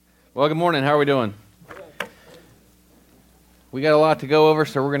Well, good morning. How are we doing? We got a lot to go over,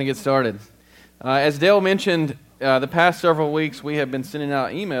 so we're going to get started. As Dale mentioned, the past several weeks we have been sending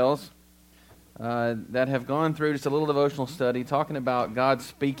out emails that have gone through just a little devotional study talking about God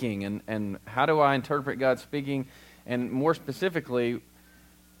speaking and how do I interpret God speaking, and more specifically,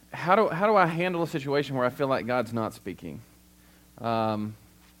 how do I handle a situation where I feel like God's not speaking?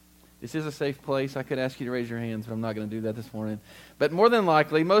 This is a safe place. I could ask you to raise your hands, but I'm not going to do that this morning. But more than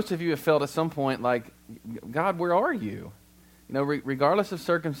likely, most of you have felt at some point like, God, where are you? You know, regardless of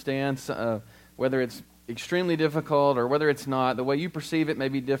circumstance, whether it's extremely difficult or whether it's not, the way you perceive it may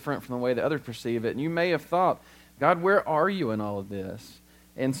be different from the way that others perceive it. And you may have thought, God, where are you in all of this?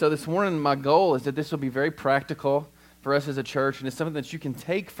 And so this morning, my goal is that this will be very practical for us as a church, and it's something that you can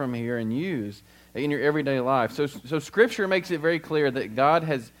take from here and use in your everyday life. So Scripture makes it very clear that God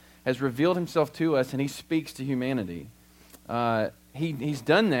has revealed himself to us, and he speaks to humanity. He's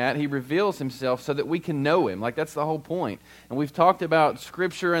done that. He reveals himself so that we can know him. Like, that's the whole point. And we've talked about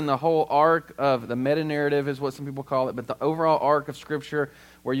Scripture and the whole arc of the meta-narrative is what some people call it, but the overall arc of Scripture,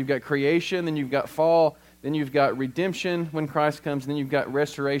 where you've got creation, then you've got fall, then you've got redemption when Christ comes, and then you've got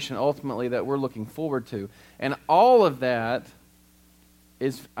restoration ultimately that we're looking forward to. And all of that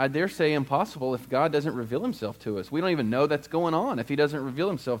is, I dare say, impossible if God doesn't reveal himself to us. We don't even know that's going on if he doesn't reveal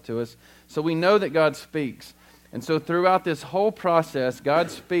himself to us. So we know that God speaks. And so throughout this whole process, God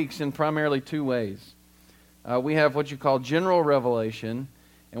speaks in primarily two ways. We have what you call general revelation,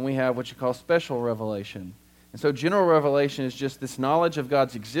 and we have what you call special revelation. And so general revelation is just this knowledge of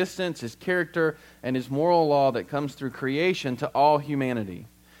God's existence, his character, and his moral law that comes through creation to all humanity.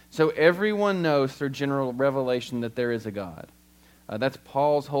 So everyone knows through general revelation that there is a God. That's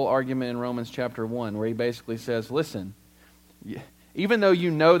Paul's whole argument in Romans chapter 1, where he basically says, listen, even though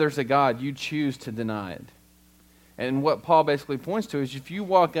you know there's a God, you choose to deny it. And what Paul basically points to is if you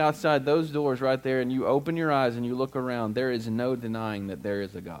walk outside those doors right there and you open your eyes and you look around, there is no denying that there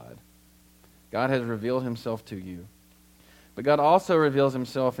is a God. God has revealed himself to you. But God also reveals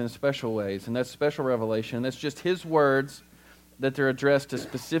himself in special ways, and that's special revelation. That's just his words that they're addressed to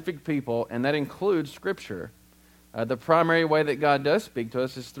specific people, and that includes Scripture. The primary way that God does speak to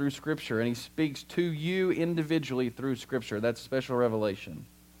us is through Scripture, and he speaks to you individually through Scripture. That's special revelation.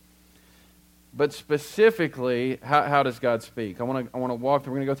 But specifically, how does God speak? I want to walk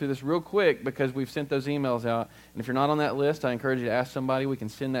through. We're going to go through this real quick because we've sent those emails out. And if you're not on that list, I encourage you to ask somebody. We can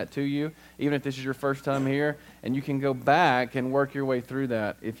send that to you, even if this is your first time here. And you can go back and work your way through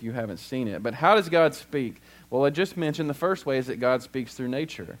that if you haven't seen it. But how does God speak? Well, I just mentioned the first way is that God speaks through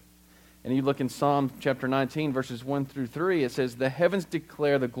nature. And you look in Psalm chapter 19, verses 1 through 3, it says, "The heavens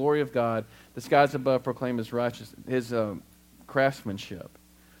declare the glory of God. The skies above proclaim his craftsmanship."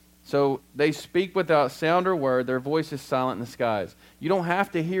 So they speak without sound or word. Their voice is silent in the skies. You don't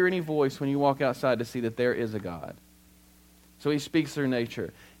have to hear any voice when you walk outside to see that there is a God. So he speaks through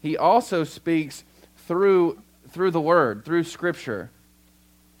nature. He also speaks through the Word, through Scripture.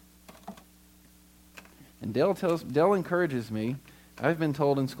 And Dale encourages me. I've been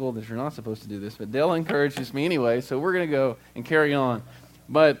told in school that you're not supposed to do this, but Dale encourages me anyway, so we're going to go and carry on.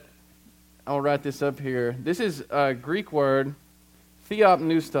 But I'll write this up here. This is a Greek word,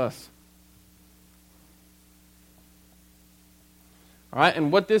 theopneustos. All right,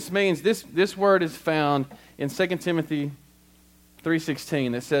 and what this means, this word is found in 2 Timothy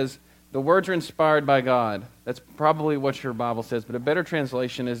 3:16. It says, the words are inspired by God. That's probably what your Bible says, but a better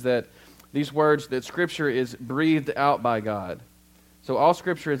translation is that these words, that Scripture is breathed out by God. So all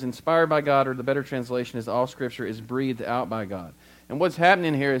Scripture is inspired by God, or the better translation is all Scripture is breathed out by God. And what's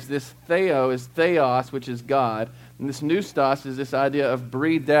happening here is this theo is theos, which is God, and this neustos is this idea of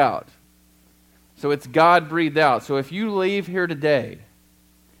breathed out. So it's God breathed out. So if you leave here today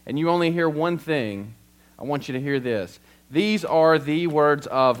and you only hear one thing, I want you to hear this. These are the words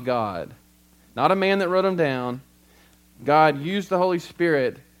of God. Not a man that wrote them down. God used the Holy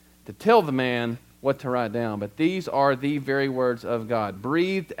Spirit to tell the man what to write down. But these are the very words of God,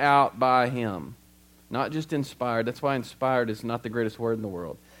 breathed out by him. Not just inspired. That's why inspired is not the greatest word in the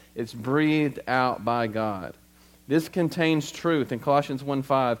world. It's breathed out by God. This contains truth. In Colossians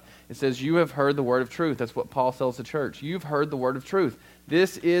 1:5, it says, you have heard the word of truth. That's what Paul tells the church. You've heard the word of truth.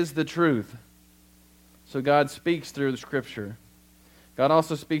 This is the truth. So God speaks through the Scripture. God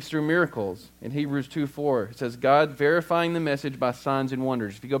also speaks through miracles. In Hebrews 2:4, it says, God verifying the message by signs and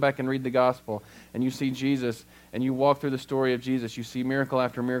wonders. If you go back and read the gospel and you see Jesus and you walk through the story of Jesus, you see miracle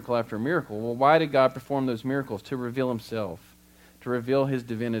after miracle after miracle. Well, why did God perform those miracles? To reveal himself, to reveal his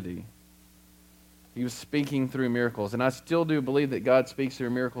divinity. He was speaking through miracles. And I still do believe that God speaks through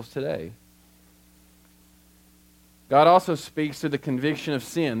miracles today. God also speaks through the conviction of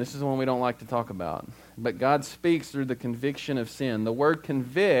sin. This is the one we don't like to talk about. But God speaks through the conviction of sin. The word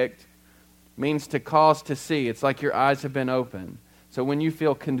convict means to cause to see. It's like your eyes have been opened. So when you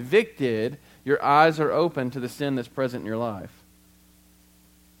feel convicted, your eyes are open to the sin that's present in your life.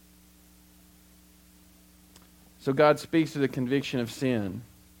 So God speaks through the conviction of sin.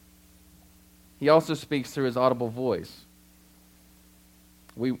 He also speaks through his audible voice.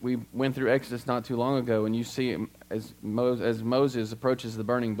 We went through Exodus not too long ago, and you see as Moses approaches the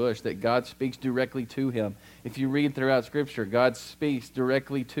burning bush that God speaks directly to him. If you read throughout Scripture, God speaks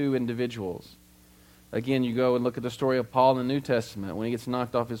directly to individuals. Again, you go and look at the story of Paul in the New Testament when he gets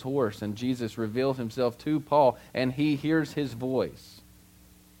knocked off his horse, and Jesus reveals himself to Paul, and he hears his voice.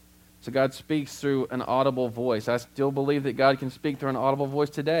 So God speaks through an audible voice. I still believe that God can speak through an audible voice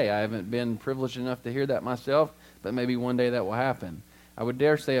today. I haven't been privileged enough to hear that myself, but maybe one day that will happen. I would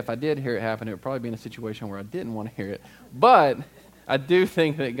dare say if I did hear it happen, it would probably be in a situation where I didn't want to hear it. But I do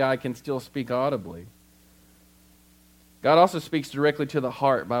think that God can still speak audibly. God also speaks directly to the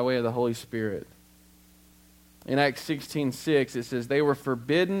heart by way of the Holy Spirit. In Acts 16:6, it says, they were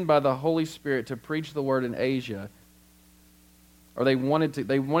forbidden by the Holy Spirit to preach the word in Asia. Or they wanted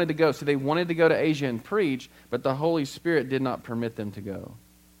to go. So they wanted to go to Asia and preach, but the Holy Spirit did not permit them to go.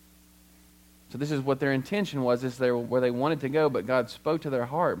 So this is what their intention was, where they wanted to go, but God spoke to their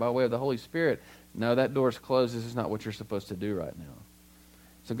heart by way of the Holy Spirit. No, that door's closed. This is not what you're supposed to do right now.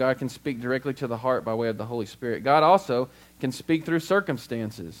 So God can speak directly to the heart by way of the Holy Spirit. God also can speak through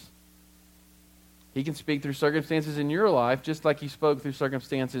circumstances. He can speak through circumstances in your life, just like he spoke through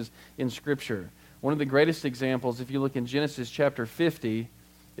circumstances in Scripture. One of the greatest examples, if you look in Genesis chapter 50,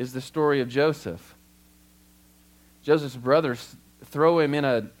 is the story of Joseph. Joseph's brothers throw him in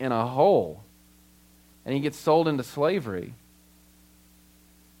a hole, and he gets sold into slavery.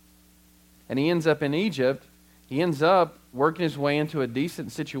 And he ends up in Egypt. He ends up working his way into a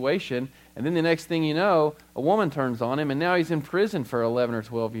decent situation, and then the next thing you know, a woman turns on him, and now he's in prison for 11 or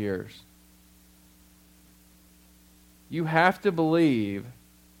 12 years. You have to believe,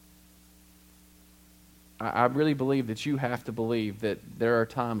 I really believe that you have to believe that there are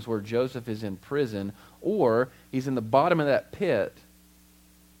times where Joseph is in prison, or he's in the bottom of that pit,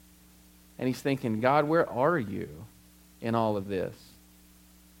 and he's thinking, God, where are you in all of this?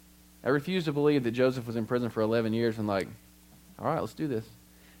 I refuse to believe that Joseph was in prison for 11 years and like, all right, let's do this.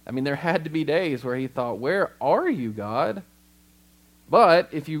 I mean, there had to be days where he thought, where are you, God? But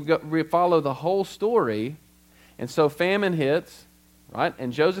if you follow the whole story, and so famine hits, right?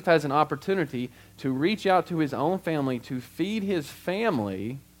 And Joseph has an opportunity to reach out to his own family to feed his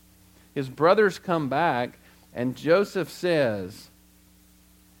family. His brothers come back, and Joseph says,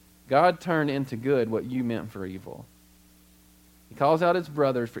 God turned into good what you meant for evil. He calls out his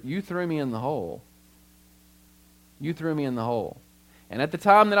brothers, you threw me in the hole. You threw me in the hole. And at the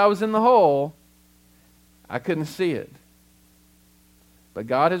time that I was in the hole, I couldn't see it. But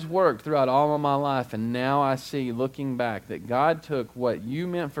God has worked throughout all of my life, and now I see, looking back, that God took what you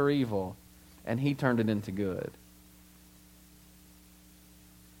meant for evil, and he turned it into good.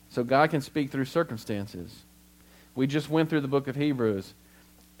 So God can speak through circumstances. We just went through the book of Hebrews,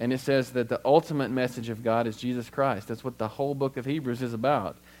 and it says that the ultimate message of God is Jesus Christ. That's what the whole book of Hebrews is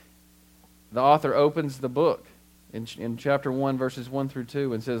about. The author opens the book in chapter 1, verses 1 through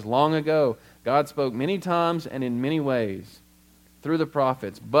 2, and says, long ago, God spoke many times and in many ways through the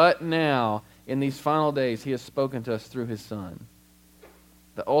prophets, but now, in these final days, he has spoken to us through his Son.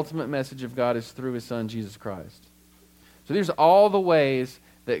 The ultimate message of God is through his Son, Jesus Christ. So there's all the ways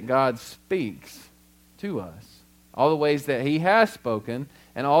that God speaks to us, all the ways that he has spoken,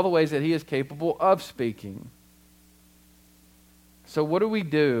 and all the ways that he is capable of speaking. So what do we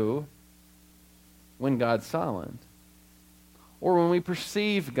do when God's silent? Or when we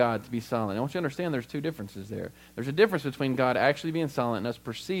perceive God to be silent? I want you to understand there's two differences there. There's a difference between God actually being silent and us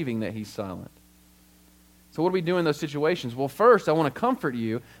perceiving that he's silent. So what do we do in those situations? Well, first, I want to comfort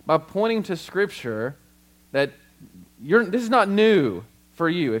you by pointing to Scripture that this is not new for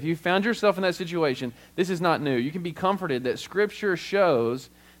you. If you found yourself in that situation, this is not new. You can be comforted that Scripture shows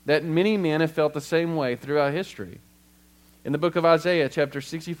that many men have felt the same way throughout history. In the book of Isaiah, chapter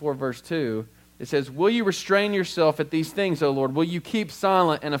 64, verse 2, it says, will you restrain yourself at these things, O Lord? Will you keep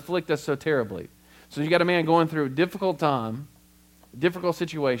silent and afflict us so terribly? So you got a man going through a difficult time, difficult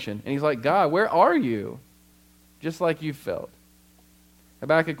situation, and he's like, God, where are you? Just like you felt.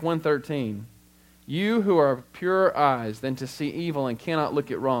 Habakkuk 1:13, you who are of purer eyes than to see evil and cannot look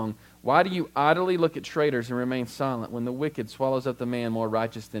at wrong, why do you idly look at traitors and remain silent when the wicked swallows up the man more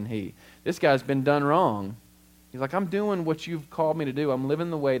righteous than he? This guy's been done wrong. He's like, I'm doing what you've called me to do. I'm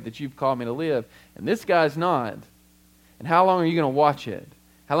living the way that you've called me to live. And this guy's not. And how long are you going to watch it?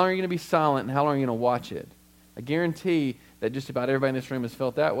 How long are you going to be silent, and how long are you going to watch it? I guarantee that just about everybody in this room has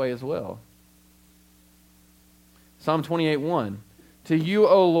felt that way as well. Psalm 28:1. To you,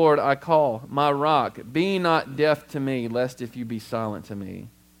 O Lord, I call, my rock. Be not deaf to me, lest if you be silent to me,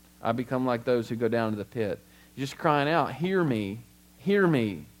 I become like those who go down to the pit. You're just crying out, hear me,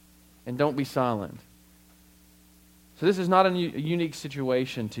 and don't be silent. So this is not a unique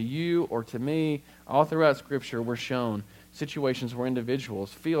situation to you or to me. All throughout Scripture, we're shown situations where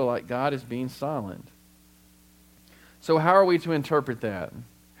individuals feel like God is being silent. So how are we to interpret that?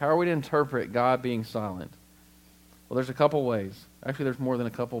 How are we to interpret God being silent? Well, there's a couple ways. Actually, there's more than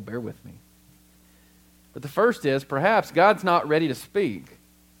a couple. Bear with me. But the first is, perhaps God's not ready to speak.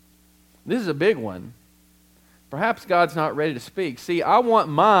 This is a big one. Perhaps God's not ready to speak. See, I want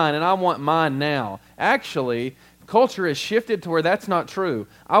mine, and I want mine now. Actually, culture has shifted to where that's not true.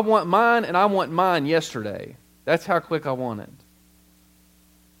 I want mine, and I want mine yesterday. That's how quick I want it.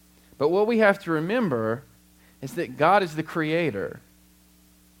 But what we have to remember is that God is the creator.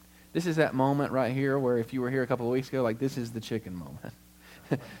 This is that moment right here where if you were here a couple of weeks ago, like this is the chicken moment.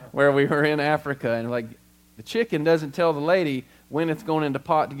 Where we were in Africa and like the chicken doesn't tell the lady when it's going into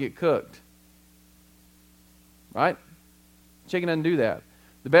pot to get cooked. Right? Chicken doesn't do that.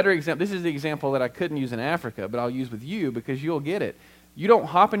 The better example, this is the example that I couldn't use in Africa, but I'll use with you because you'll get it. You don't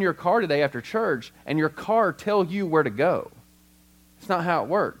hop in your car today after church and your car tell you where to go. It's not how it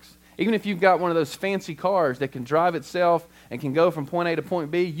works. Even if you've got one of those fancy cars that can drive itself and can go from point A to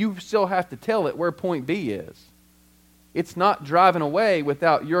point B, you still have to tell it where point B is. It's not driving away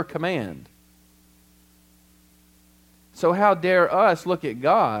without your command. So how dare us look at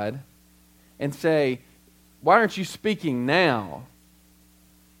God and say, why aren't you speaking now?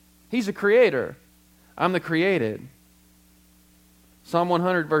 He's a creator. I'm the created. Psalm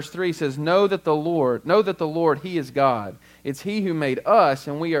 100 verse 3 says, know that the Lord, He is God. It's He who made us,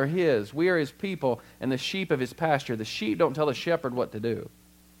 and we are His. We are His people and the sheep of His pasture. The sheep don't tell the shepherd what to do.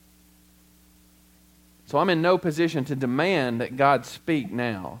 So I'm in no position to demand that God speak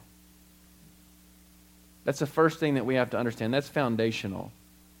now. That's the first thing that we have to understand. That's foundational.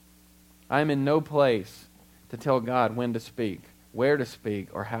 I am in no place to tell God when to speak, where to speak,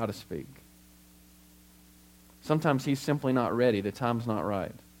 or how to speak. Sometimes He's simply not ready. The time's not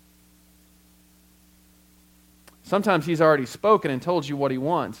right. Sometimes He's already spoken and told you what He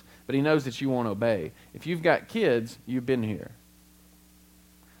wants, but He knows that you won't obey. If you've got kids, you've been here.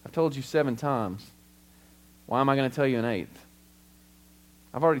 I've told you 7 times. Why am I going to tell you an 8th?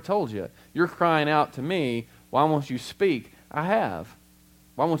 I've already told you. You're crying out to me, why won't you speak? I have.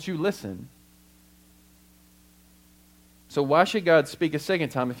 Why won't you listen? So why should God speak a second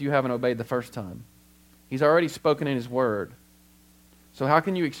time if you haven't obeyed the first time? He's already spoken in His Word. So how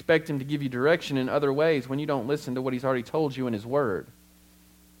can you expect Him to give you direction in other ways when you don't listen to what He's already told you in His Word?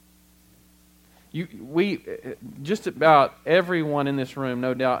 Just about everyone in this room,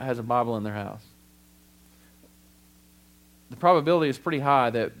 no doubt, has a Bible in their house. The probability is pretty high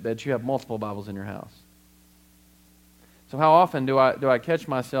that you have multiple Bibles in your house. So how often do I catch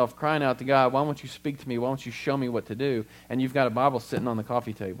myself crying out to God, why won't you speak to me? Why won't you show me what to do? And you've got a Bible sitting on the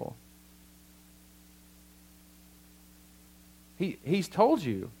coffee table. He's told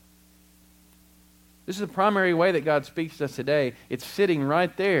you. This is the primary way that God speaks to us today. It's sitting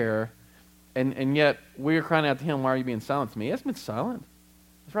right there, and yet we're crying out to Him, why are you being silent to me? He hasn't been silent.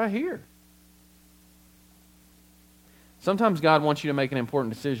 It's right here. Sometimes God wants you to make an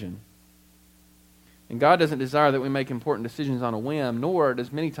important decision. And God doesn't desire that we make important decisions on a whim, nor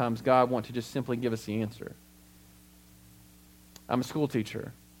does many times God want to just simply give us the answer. I'm a school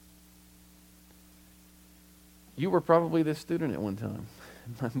teacher. You were probably this student at one time.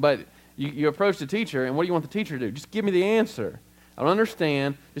 But you approach the teacher, and what do you want the teacher to do? Just give me the answer. I don't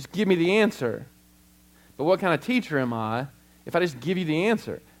understand. Just give me the answer. But what kind of teacher am I if I just give you the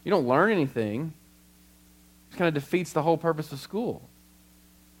answer? You don't learn anything. It kind of defeats the whole purpose of school.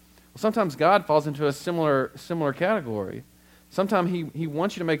 Well, sometimes God falls into a similar category. Sometimes he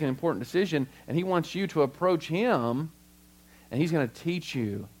wants you to make an important decision, and He wants you to approach Him, and He's going to teach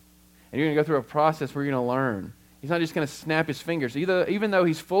you. And you're going to go through a process where you're going to learn. He's not just going to snap His fingers. Even though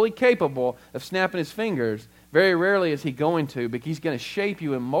He's fully capable of snapping His fingers, very rarely is He going to, but He's going to shape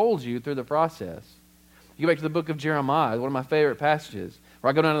you and mold you through the process. You go back to the book of Jeremiah, one of my favorite passages, where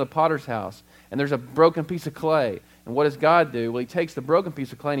I go down to the potter's house, and there's a broken piece of clay. And what does God do? Well, He takes the broken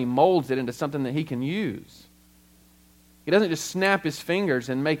piece of clay and He molds it into something that He can use. He doesn't just snap His fingers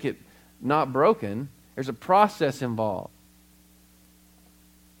and make it not broken. There's a process involved.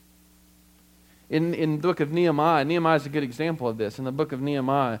 In the book of Nehemiah is a good example of this. In the book of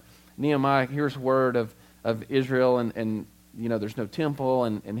Nehemiah hears word of of Israel, and there's no temple,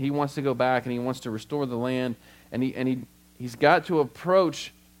 and he wants to go back, and he wants to restore the land, and he's got to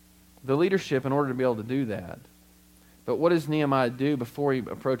approach the leadership in order to be able to do that. But what does Nehemiah do before he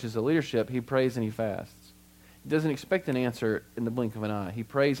approaches the leadership? He prays and he fasts. He doesn't expect an answer in the blink of an eye. He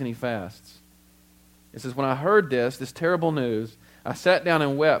prays and he fasts. It says, when I heard this terrible news, I sat down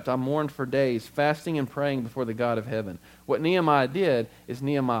and wept. I mourned for days, fasting and praying before the God of heaven. What Nehemiah did is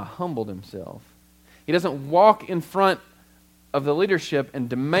Nehemiah humbled himself. He doesn't walk in front of the leadership and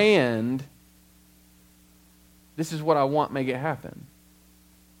demand, this is what I want, make it happen.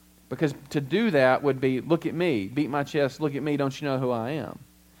 Because to do that would be, look at me, beat my chest, look at me, don't you know who I am?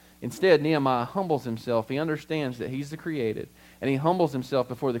 Instead, Nehemiah humbles himself. He understands that he's the created. And he humbles himself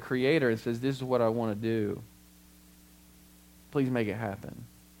before the Creator and says, this is what I want to do. Please make it happen.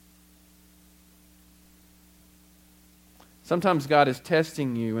 Sometimes God is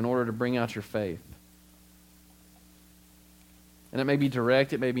testing you in order to bring out your faith. And it may be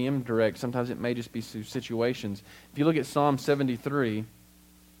direct, it may be indirect. Sometimes it may just be situations. If you look at Psalm 73,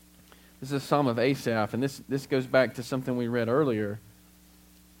 this is a psalm of Asaph, and this goes back to something we read earlier.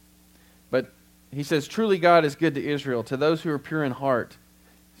 But he says, truly God is good to Israel, to those who are pure in heart.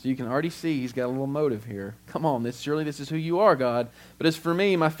 So you can already see he's got a little motive here. Come on, surely this is who you are, God. But as for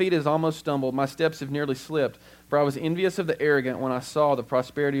me, my feet has almost stumbled, my steps have nearly slipped. For I was envious of the arrogant when I saw the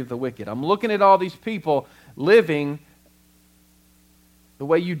prosperity of the wicked. I'm looking at all these people living the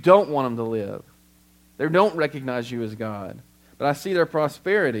way you don't want them to live. They don't recognize you as God. But I see their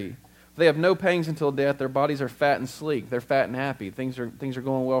prosperity. They have no pangs until death. Their bodies are fat and sleek. They're fat and happy. Things are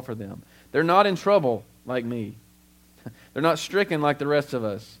going well for them. They're not in trouble like me. They're not stricken like the rest of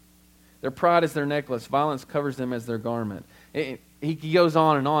us. Their pride is their necklace. Violence covers them as their garment. He goes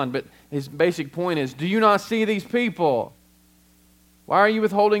on, but his basic point is, do you not see these people? Why are you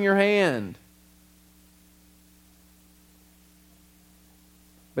withholding your hand?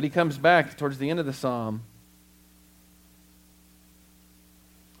 But he comes back towards the end of the psalm,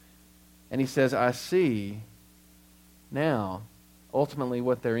 and he says, I see now ultimately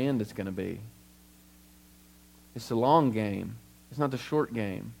what their end is going to be. It's the long game. It's not the short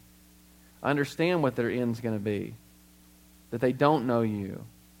game. I understand what their end's going to be. That they don't know you.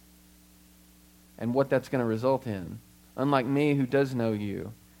 And what that's going to result in. Unlike me who does know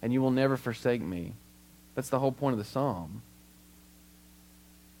you. And you will never forsake me. That's the whole point of the psalm.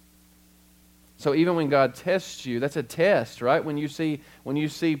 So even when God tests you, that's a test, right? When you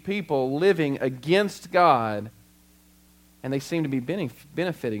see people living against God and they seem to be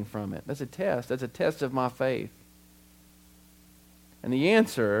benefiting from it. That's a test. That's a test of my faith. And the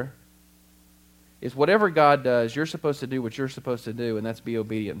answer is whatever God does, you're supposed to do what you're supposed to do, and that's be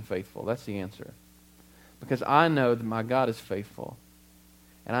obedient and faithful. That's the answer. Because I know that my God is faithful.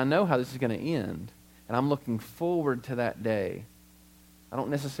 And I know how this is going to end. And I'm looking forward to that day. I don't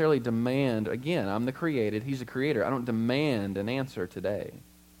necessarily demand, again, I'm the created, he's the creator. I don't demand an answer today.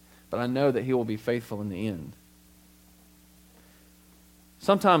 But I know that he will be faithful in the end.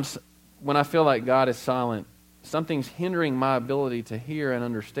 Sometimes when I feel like God is silent, something's hindering my ability to hear and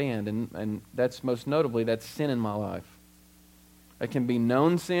understand, and that's most notably, that's sin in my life. It can be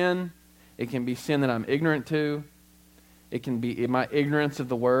known sin. It can be sin that I'm ignorant to. It can be my ignorance of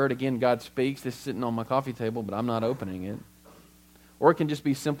the Word. Again, God speaks. This is sitting on my coffee table, but I'm not opening it. Or it can just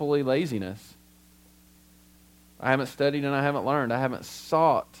be simply laziness. I haven't studied and I haven't learned. I haven't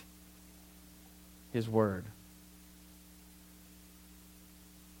sought His Word.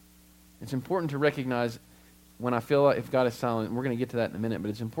 It's important to recognize when I feel like if God is silent, and we're going to get to that in a minute, but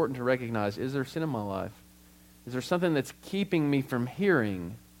it's important to recognize, is there sin in my life? Is there something that's keeping me from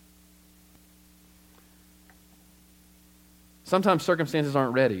hearing? Sometimes circumstances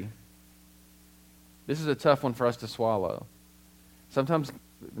aren't ready. This is a tough one for us to swallow.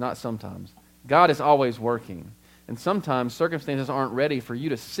 Not sometimes. God is always working. And sometimes circumstances aren't ready for you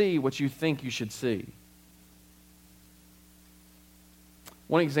to see what you think you should see.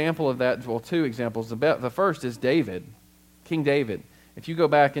 One example of that, well, two examples. The first is David, King David. If you go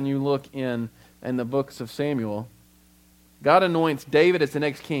back and you look in the books of Samuel, God anoints David as the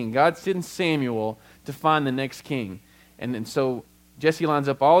next king. God sends Samuel to find the next king. And so Jesse lines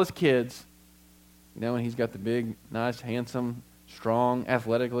up all his kids, and he's got the big, nice, handsome, strong,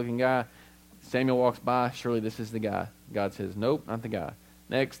 athletic-looking guy. Samuel walks by, surely this is the guy. God says, nope, not the guy.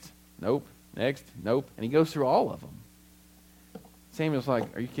 Next, nope, next, nope. And he goes through all of them. Samuel's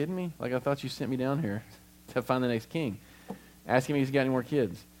like, are you kidding me? Like, I thought you sent me down here to find the next king. Ask him if he's got any more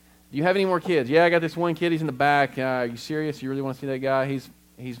kids. Do you have any more kids? Yeah, I got this one kid. He's in the back. Are you serious? You really want to see that guy? He's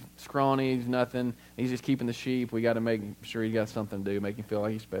scrawny. He's nothing. He's just keeping the sheep. We got to make sure he got something to do, make him feel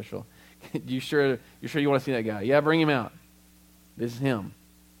like he's special. You sure you want to see that guy? Yeah, bring him out. This is him.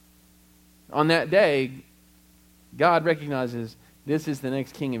 On that day, God recognizes this is the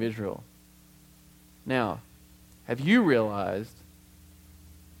next king of Israel. Now, have you realized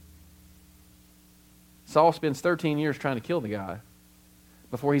Saul spends 13 years trying to kill the guy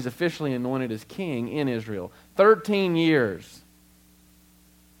before he's officially anointed as king in Israel? 13 years.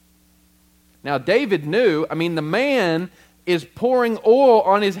 Now, David knew, the man is pouring oil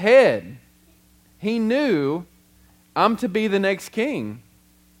on his head. He knew, I'm to be the next king.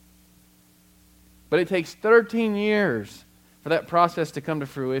 But it takes 13 years for that process to come to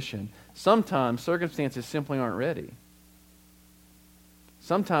fruition. Sometimes circumstances simply aren't ready.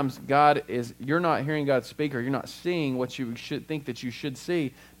 Sometimes you're not hearing God speak, or you're not seeing what you should think that you should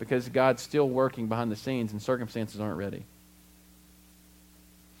see, because God's still working behind the scenes and circumstances aren't ready.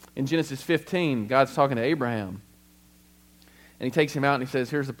 In Genesis 15, God's talking to Abraham. And he takes him out and he says,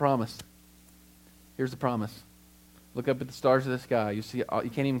 here's the promise. Here's the promise. Look up at the stars of the sky. You see, you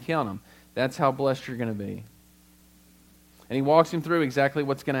can't even count them. That's how blessed you're going to be. And he walks him through exactly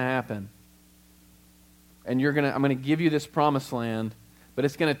what's going to happen. And I'm going to give you this promised land, but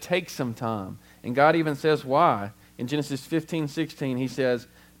it's going to take some time. And God even says why. In Genesis 15:16, he says,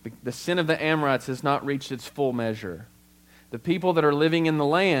 the sin of the Amorites has not reached its full measure. The people that are living in the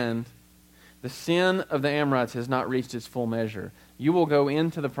land, the sin of the Amorites has not reached its full measure. You will go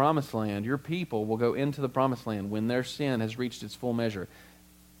into the promised land. Your people will go into the promised land when their sin has reached its full measure.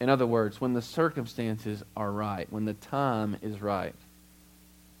 In other words, when the circumstances are right, when the time is right.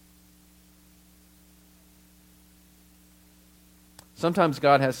 Sometimes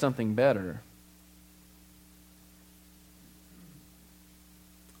God has something better.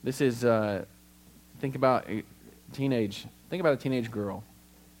 This is, think about a teenage girl.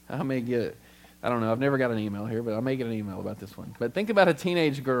 I may get, I don't know, I've never got an email here, but I may get an email about this one. But think about a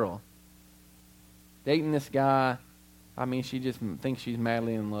teenage girl dating this guy. She just thinks she's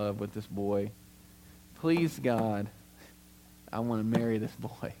madly in love with this boy. Please, God, I want to marry this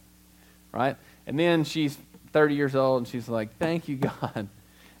boy. Right? And then she's 30 years old and she's like, thank you, God,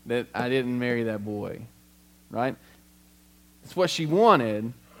 that I didn't marry that boy. Right? It's what she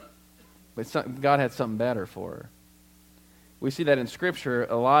wanted, but God had something better for her. We see that in Scripture.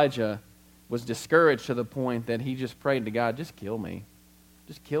 Elijah was discouraged to the point that he just prayed to God, just kill me.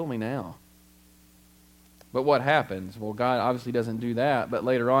 Just kill me now. But what happens? Well, God obviously doesn't do that, but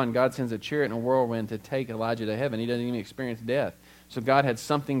later on, God sends a chariot and a whirlwind to take Elijah to heaven. He doesn't even experience death. So God had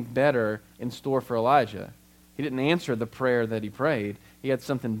something better in store for Elijah. He didn't answer the prayer that he prayed. He had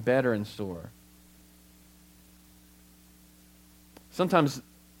something better in store. Sometimes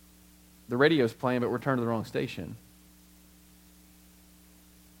the radio's playing, but we're turned to the wrong station.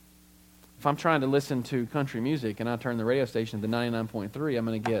 If I'm trying to listen to country music and I turn the radio station to 99.3, I'm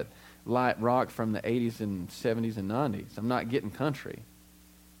going to get light rock from the 80s and 70s and 90s. I'm not getting country.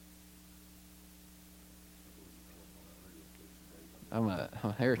 I'm a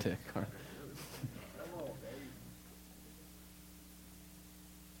heretic.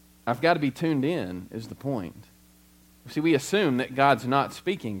 I've got to be tuned in, is the point. See, we assume that God's not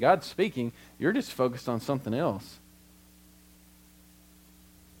speaking. God's speaking. You're just focused on something else.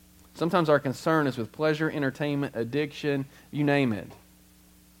 Sometimes our concern is with pleasure, entertainment, addiction, you name it.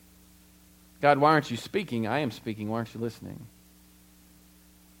 God, why aren't you speaking? I am speaking. Why aren't you listening?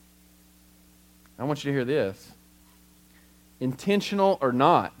 I want you to hear this. Intentional or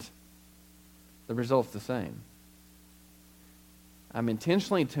not, the result's the same. I'm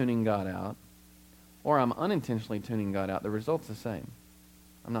intentionally tuning God out, or I'm unintentionally tuning God out. The result's the same.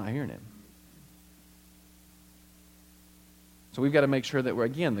 I'm not hearing Him. So we've got to make sure that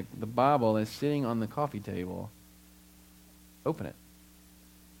the Bible is sitting on the coffee table. Open it.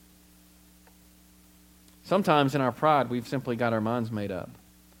 Sometimes in our pride, we've simply got our minds made up,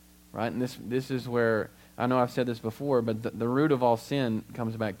 right? And this is where, I know I've said this before, but the root of all sin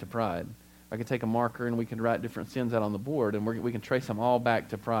comes back to pride. I could take a marker and we could write different sins out on the board, and we can trace them all back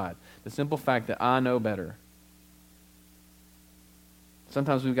to pride. The simple fact that I know better.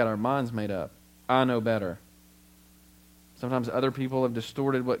 Sometimes we've got our minds made up. I know better. Sometimes other people have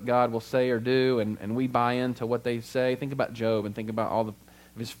distorted what God will say or do, and we buy into what they say. Think about Job and think about all of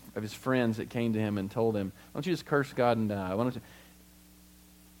his friends that came to him and told him, why don't you just curse God and die?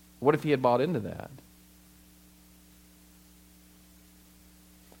 What if he had bought into that?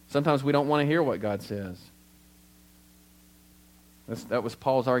 Sometimes we don't want to hear what God says. That was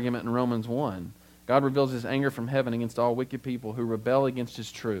Paul's argument in Romans 1. God reveals His anger from heaven against all wicked people who rebel against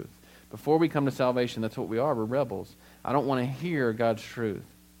His truth. Before we come to salvation, that's what we are. We're rebels. I don't want to hear God's truth.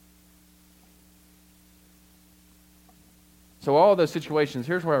 So all those situations,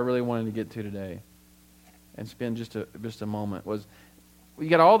 here's where I really wanted to get to today and spend just a moment, was you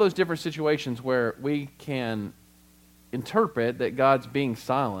got all those different situations where we can interpret that God's being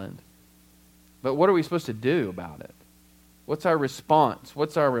silent, but what are we supposed to do about it? What's our response?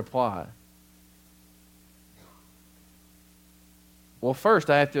 What's our reply? Well, first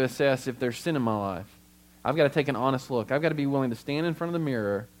I have to assess if there's sin in my life. I've got to take an honest look. I've got to be willing to stand in front of the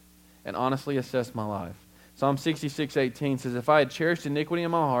mirror and honestly assess my life. Psalm 66:18 says, if I had cherished iniquity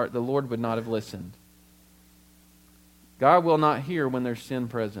in my heart, the Lord would not have listened. God will not hear when there's sin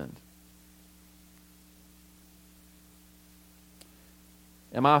present.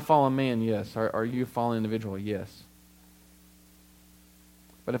 Am I a fallen man? Yes. Are you a fallen individual? Yes.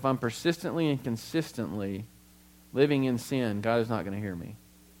 But if I'm persistently and consistently living in sin, God is not going to hear me.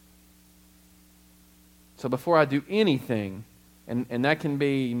 So before I do anything, and that can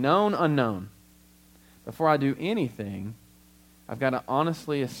be known, unknown, before I do anything, I've got to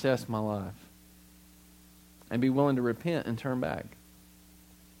honestly assess my life and be willing to repent and turn back.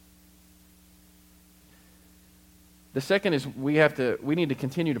 The second is we need to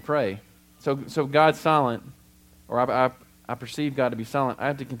continue to pray. So God's silent, or I perceive God to be silent. I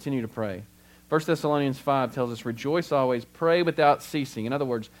have to continue to pray. 1 Thessalonians 5 tells us, rejoice always, pray without ceasing. In other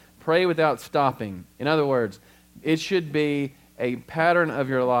words, pray without stopping. In other words, it should be a pattern of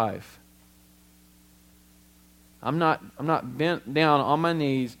your life. I'm not bent down on my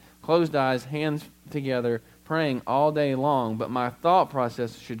knees, closed eyes, hands together, praying all day long, but my thought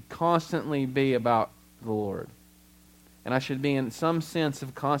process should constantly be about the Lord. And I should be in some sense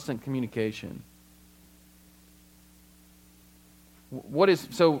of constant communication. What is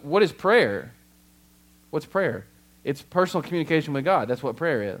prayer? What's prayer? It's personal communication with God. That's what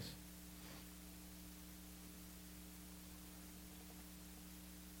prayer is.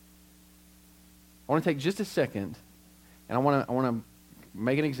 I want to take just a second, and I want to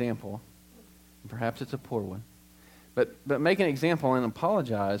make an example. Perhaps it's a poor one, but make an example and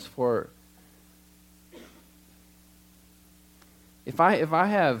apologize for if I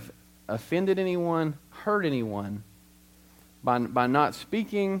have offended anyone, hurt anyone by not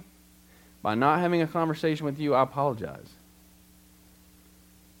speaking, by not having a conversation with you. I apologize.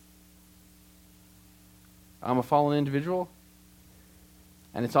 I'm a fallen individual,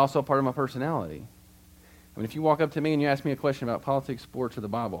 and it's also part of my personality. I mean, if you walk up to me and you ask me a question about politics, sports, or the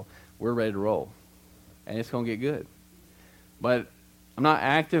Bible, we're ready to roll. And it's going to get good. But I don't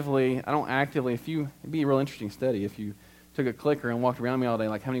actively, it'd be a real interesting study if you took a clicker and walked around me all day,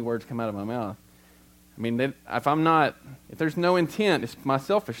 like how many words come out of my mouth. I mean, if there's no intent, it's my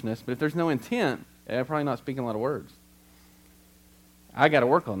selfishness, but if there's no intent, I'm probably not speaking a lot of words. I got to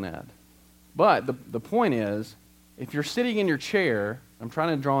work on that. But the point is, if you're sitting in your chair, I'm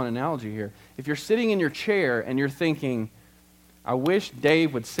trying to draw an analogy here. If you're sitting in your chair and you're thinking, I wish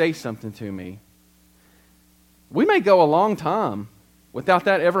Dave would say something to me, we may go a long time without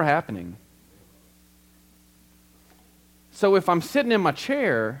that ever happening. So if I'm sitting in my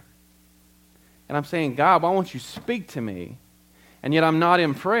chair and I'm saying, God, why won't you speak to me? And yet I'm not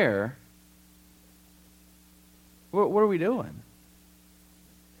in prayer, what are we doing?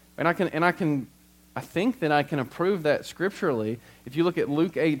 And I think that I can approve that scripturally. If you look at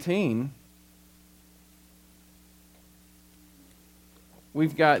Luke 18,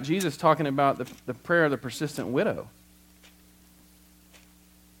 we've got Jesus talking about the prayer of the persistent widow.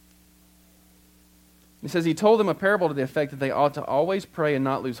 He says he told them a parable to the effect that they ought to always pray and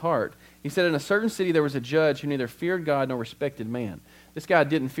not lose heart. He said in a certain city there was a judge who neither feared God nor respected man. This guy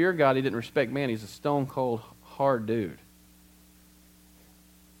didn't fear God, he didn't respect man. He's a stone-cold, hard dude.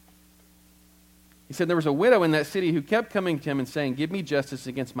 He said there was a widow in that city who kept coming to him and saying, give me justice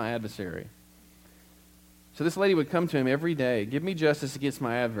against my adversary. So this lady would come to him every day, give me justice against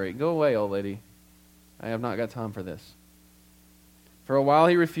my adversary. Go away, old lady. I have not got time for this. For a while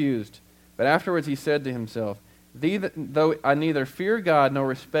he refused, but afterwards he said to himself, though I neither fear God nor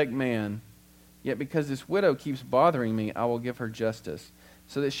respect man, yet because this widow keeps bothering me, I will give her justice,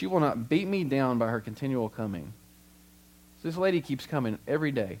 so that she will not beat me down by her continual coming. So this lady keeps coming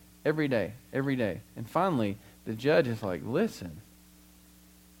every day. Every day, every day. And finally, the judge is like, listen,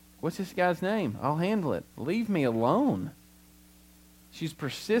 what's this guy's name? I'll handle it. Leave me alone. She's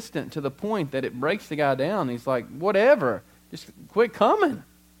persistent to the point that it breaks the guy down. He's like, whatever, just quit coming.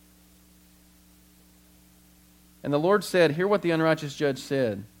 And the Lord said, hear what the unrighteous judge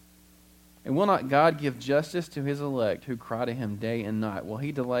said. And will not God give justice to his elect who cry to him day and night? Will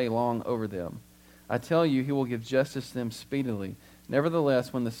he delay long over them? I tell you, he will give justice to them speedily.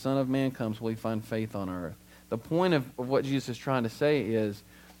 Nevertheless, when the Son of Man comes, will he find faith on earth? The point of what Jesus is trying to say is,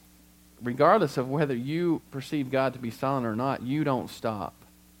 regardless of whether you perceive God to be silent or not, you don't stop.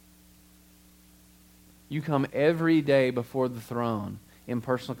 You come every day before the throne in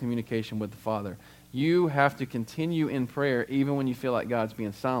personal communication with the Father. You have to continue in prayer even when you feel like God's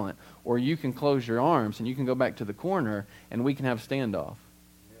being silent. Or you can close your arms and you can go back to the corner and we can have standoff.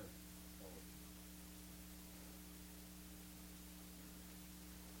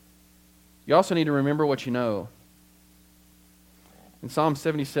 You also need to remember what you know. In Psalm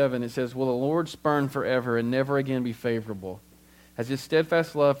 77 it says, "Will the Lord spurn forever and never again be favorable? Has his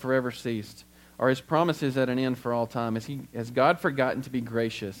steadfast love forever ceased? Are his promises at an end for all time? Has God forgotten to be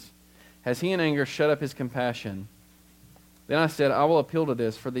gracious? Has he in anger shut up his compassion?" Then I said, "I will appeal to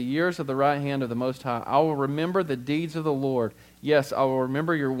this. For the years of the right hand of the Most High, I will remember the deeds of the Lord. Yes, I will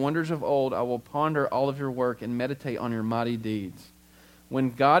remember your wonders of old. I will ponder all of your work and meditate on your mighty deeds." When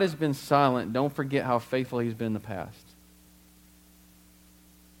God has been silent, don't forget how faithful he's been in the past.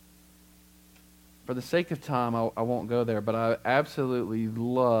 For the sake of time, I won't go there, but I absolutely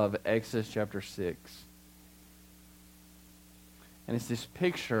love Exodus chapter 6. And it's this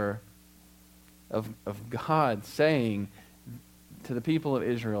picture of God saying to the people of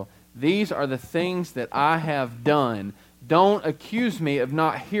Israel, "These are the things that I have done. Don't accuse me of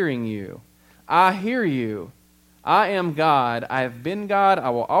not hearing you. I hear you. I am God. I have been God. I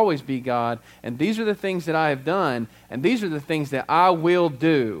will always be God. And these are the things that I have done. And these are the things that I will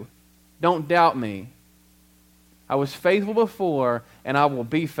do. Don't doubt me. I was faithful before, and I will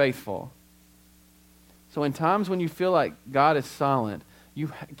be faithful." So in times when you feel like God is silent,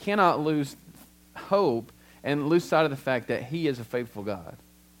 you cannot lose hope and lose sight of the fact that he is a faithful God.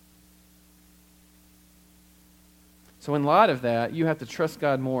 So in light of that, you have to trust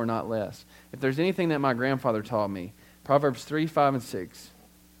God more, not less. If there's anything that my grandfather taught me, Proverbs 3, 5, and 6.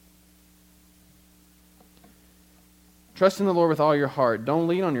 Trust in the Lord with all your heart. Don't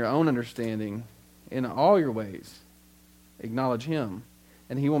lean on your own understanding. In all your ways, acknowledge him,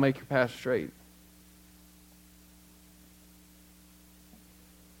 and he will make your path straight.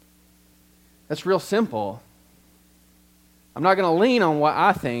 That's real simple. I'm not going to lean on what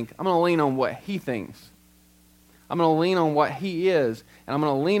I think. I'm going to lean on what he thinks. I'm going to lean on what he is, and I'm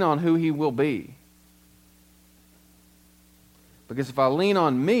going to lean on who he will be. Because if I lean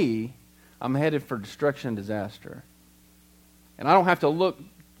on me, I'm headed for destruction and disaster. And I don't have to look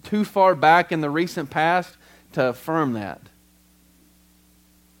too far back in the recent past to affirm that.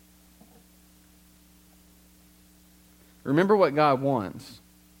 Remember what God wants.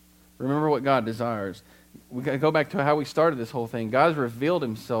 Remember what God desires. We got to go back to how we started this whole thing. God's revealed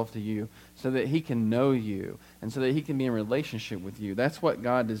himself to you so that he can know you and so that he can be in relationship with you. That's what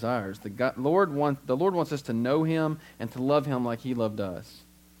God desires. The Lord wants us to know him and to love him like he loved us.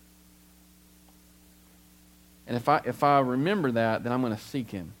 And if I remember that, then I'm going to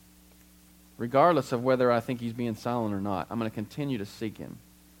seek him. Regardless of whether I think he's being silent or not, I'm going to continue to seek him.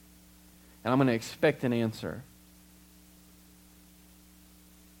 And I'm going to expect an answer.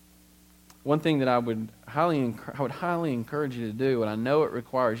 One thing that I would highly encourage you to do, and I know it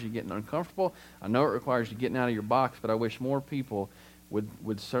requires you getting uncomfortable, I know it requires you getting out of your box, but I wish more people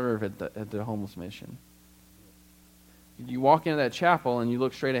would serve at the homeless mission. You walk into that chapel and you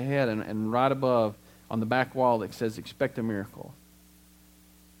look straight ahead, and right above on the back wall it says, "Expect a miracle."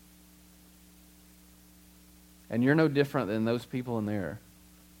 And you're no different than those people in there.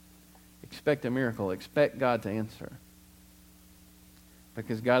 Expect a miracle. Expect God to answer.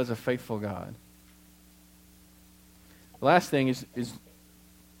 Because God is a faithful God. The last thing is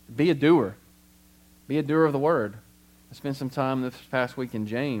be a doer. Be a doer of the word. I spent some time this past week in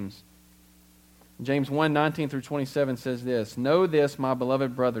James. James 1, 19 through 27 says this, "Know this, my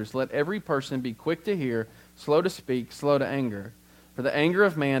beloved brothers, let every person be quick to hear, slow to speak, slow to anger. For the anger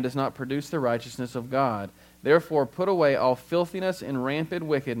of man does not produce the righteousness of God. Therefore put away all filthiness and rampant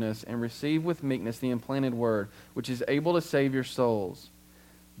wickedness, and receive with meekness the implanted word, which is able to save your souls.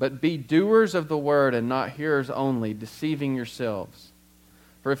 But be doers of the word and not hearers only, deceiving yourselves.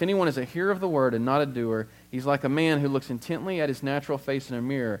 For if anyone is a hearer of the word and not a doer, he's like a man who looks intently at his natural face in a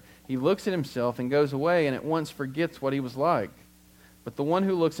mirror. He looks at himself and goes away and at once forgets what he was like. But the one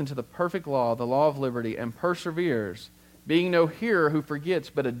who looks into the perfect law, the law of liberty, and perseveres, being no hearer who forgets,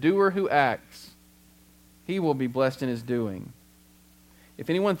 but a doer who acts, he will be blessed in his doing. If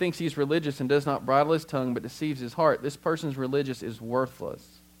anyone thinks he is religious and does not bridle his tongue but deceives his heart, this person's religious is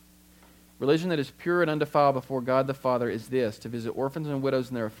worthless. Religion that is pure and undefiled before God the Father is this, to visit orphans and widows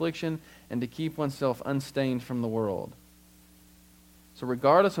in their affliction and to keep oneself unstained from the world." So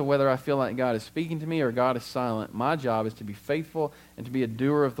regardless of whether I feel like God is speaking to me or God is silent, my job is to be faithful and to be a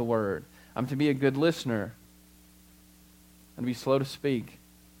doer of the word. I'm to be a good listener and to be slow to speak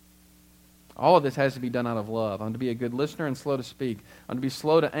All of this has to be done out of love. I'm to be a good listener and slow to speak. I'm to be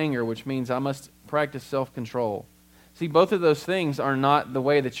slow to anger, which means I must practice self-control. See, both of those things are not the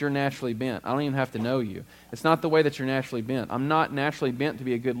way that you're naturally bent. I don't even have to know you. It's not the way that you're naturally bent. I'm not naturally bent to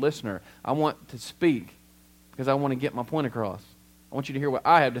be a good listener. I want to speak because I want to get my point across. I want you to hear what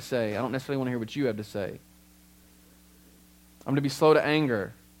I have to say. I don't necessarily want to hear what you have to say. I'm to be slow to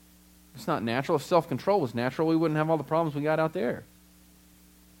anger. It's not natural. If self-control was natural, we wouldn't have all the problems we got out there.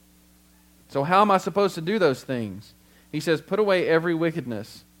 So how am I supposed to do those things? He says, put away every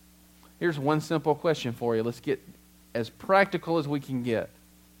wickedness. Here's one simple question for you. Let's get as practical as we can get.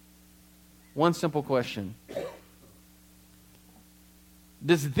 One simple question.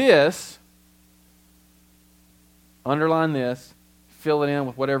 Does this, underline this, fill it in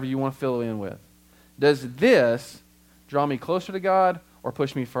with whatever you want to fill it in with. Does this draw me closer to God or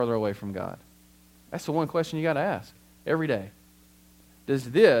push me further away from God? That's the one question you got to ask every day. Does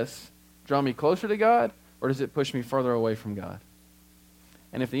this draw me closer to God or does it push me further away from God?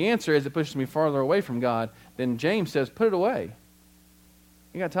 And if the answer is it pushes me farther away from God, then James says put it away.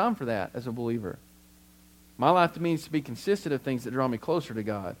 You got time for that as a believer. My life means to be consistent of things that draw me closer to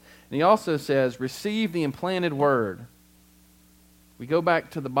God. And he also says receive the implanted word. We go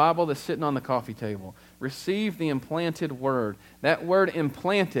back to the Bible that's sitting on the coffee table. Receive the implanted word. That word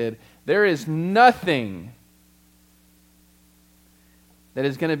implanted, there is nothing that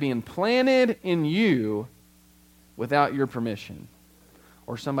is going to be implanted in you without your permission.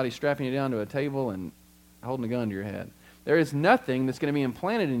 Or somebody strapping you down to a table and holding a gun to your head. There is nothing that's going to be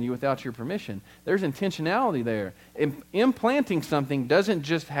implanted in you without your permission. There's intentionality there. Implanting something doesn't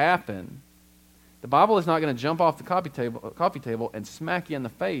just happen. The Bible is not going to jump off the coffee table and smack you in the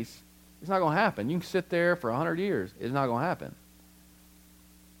face. It's not going to happen. You can sit there for 100 years. It's not going to happen.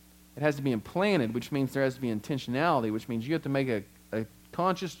 It has to be implanted, which means there has to be intentionality, which means you have to make a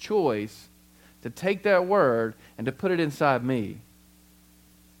conscious choice to take that word and to put it inside me.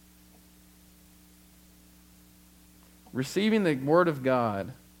 Receiving the Word of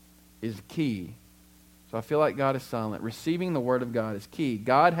God is key. So I feel like God is silent. Receiving the Word of God is key.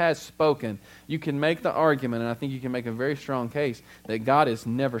 God has spoken. You can make the argument, and I think you can make a very strong case, that God is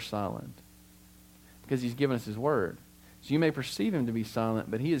never silent because He's given us His Word. So you may perceive Him to be silent,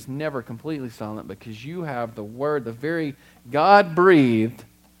 but He is never completely silent because you have the Word, the very God-breathed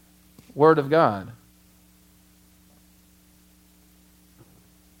Word of God.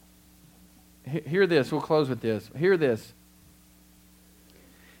 Hear this. We'll close with this. Hear this.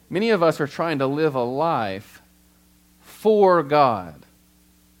 Many of us are trying to live a life for God.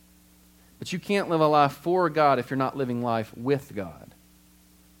 But you can't live a life for God if you're not living life with God.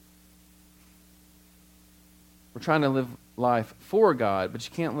 We're trying to live life for God, but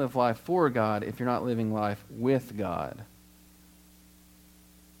you can't live life for God if you're not living life with God.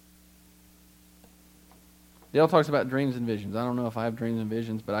 Dale talks about dreams and visions. I don't know if I have dreams and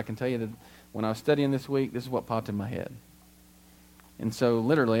visions, but I can tell you that when I was studying this week, this is what popped in my head. And so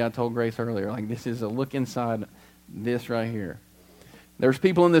literally, I told Grace earlier, like this is a look inside this right here. There's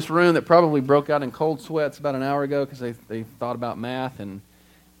people in this room that probably broke out in cold sweats about an hour ago because they thought about math and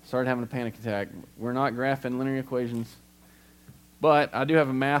started having a panic attack. We're not graphing linear equations, but I do have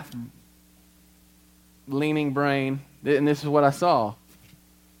a math-leaning brain, and this is what I saw.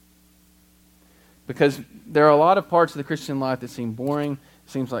 Because there are a lot of parts of the Christian life that seem boring,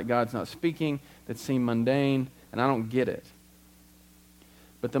 seems like God's not speaking, that seem mundane, and I don't get it.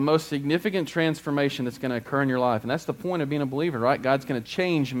 But the most significant transformation that's going to occur in your life, and that's the point of being a believer, right? God's going to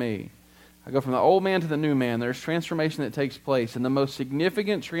change me. I go from the old man to the new man. There's transformation that takes place, and the most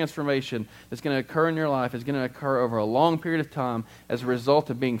significant transformation that's going to occur in your life is going to occur over a long period of time as a result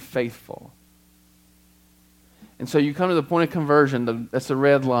of being faithful. And so you come to the point of conversion, that's the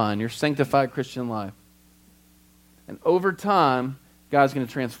red line, your sanctified Christian life. And over time, God's going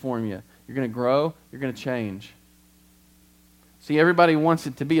to transform you. You're going to grow, you're going to change. See, everybody wants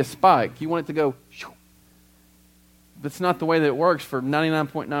it to be a spike. You want it to go, shoo. That's not the way that it works for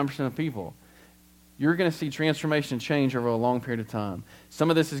 99.9% of people. You're going to see transformation and change over a long period of time. Some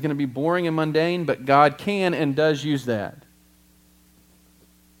of this is going to be boring and mundane, but God can and does use that.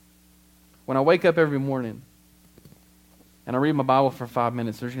 When I wake up every morning and I read my Bible for 5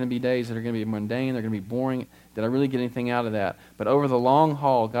 minutes, there's going to be days that are going to be mundane, they're going to be boring. Did I really get anything out of that? But over the long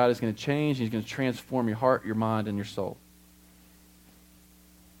haul, God is going to change. He's going to transform your heart, your mind, and your soul.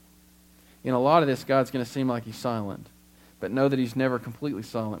 In a lot of this, God's going to seem like He's silent. But know that He's never completely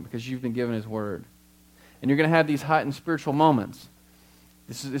silent because you've been given His Word. And you're going to have these heightened spiritual moments.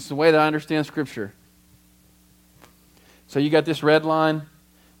 This is the way that I understand Scripture. So you got this red line,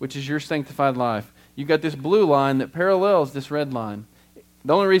 which is your sanctified life. You've got this blue line that parallels this red line.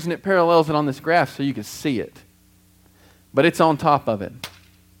 The only reason it parallels it on this graph is so you can see it. But it's on top of it.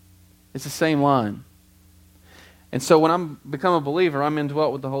 It's the same line. And so when I'm become a believer, I'm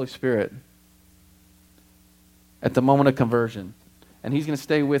indwelt with the Holy Spirit at the moment of conversion. And He's going to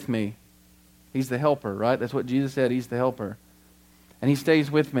stay with me. He's the helper, right? That's what Jesus said. He's the helper. And He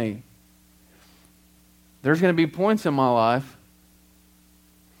stays with me. There's going to be points in my life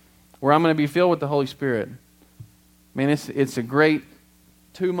where I'm going to be filled with the Holy Spirit. Man, it's a great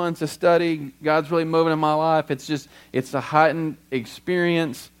 2 months of study. God's really moving in my life. It's a heightened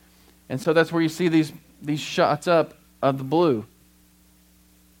experience. And so that's where you see these shots up of the blue.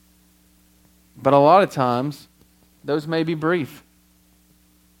 But a lot of times, those may be brief.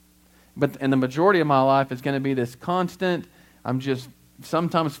 And the majority of my life is going to be this constant, I'm just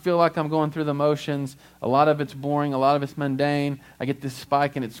sometimes feel like I'm going through the motions. A lot of it's boring. A lot of it's mundane. I get this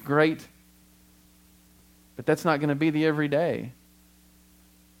spike and it's great. But that's not going to be the everyday.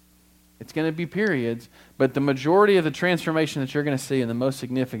 It's going to be periods. But the majority of the transformation that you're going to see and the most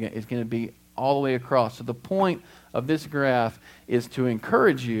significant is going to be all the way across. So the point of this graph is to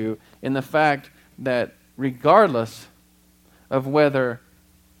encourage you in the fact that regardless of whether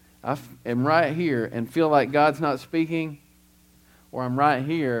I am right here and feel like God's not speaking, or I'm right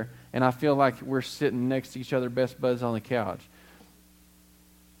here and I feel like we're sitting next to each other, best buds on the couch.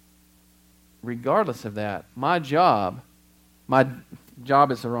 Regardless of that, my job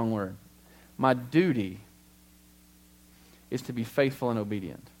is the wrong word. My duty is to be faithful and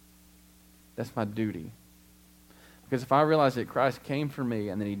obedient. That's my duty. Because if I realize that Christ came for me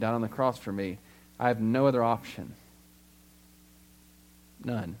and then He died on the cross for me, I have no other option.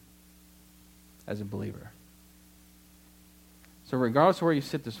 None. As a believer. So regardless of where you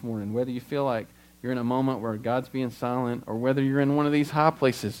sit this morning, whether you feel like you're in a moment where God's being silent or whether you're in one of these high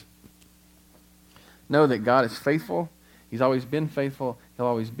places, know that God is faithful. He's always been faithful. He'll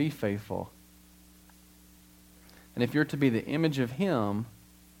always be faithful. And if you're to be the image of Him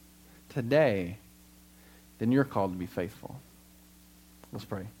today, then you're called to be faithful. Let's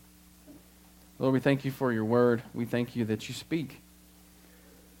pray. Lord, we thank You for Your word. We thank You that You speak.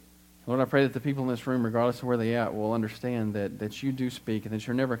 Lord, I pray that the people in this room, regardless of where they are, will understand that You do speak and that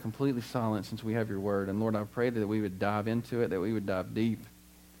You're never completely silent since we have Your word. And Lord, I pray that we would dive into it, that we would dive deep,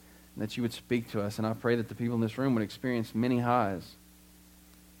 and that You would speak to us. And I pray that the people in this room would experience many highs,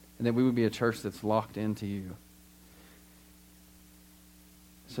 and that we would be a church that's locked into You,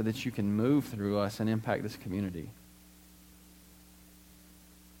 so that You can move through us and impact this community.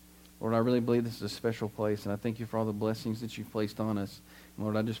 Lord, I really believe this is a special place, and I thank You for all the blessings that You've placed on us. And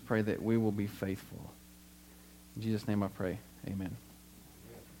Lord, I just pray that we will be faithful. In Jesus' name I pray. Amen.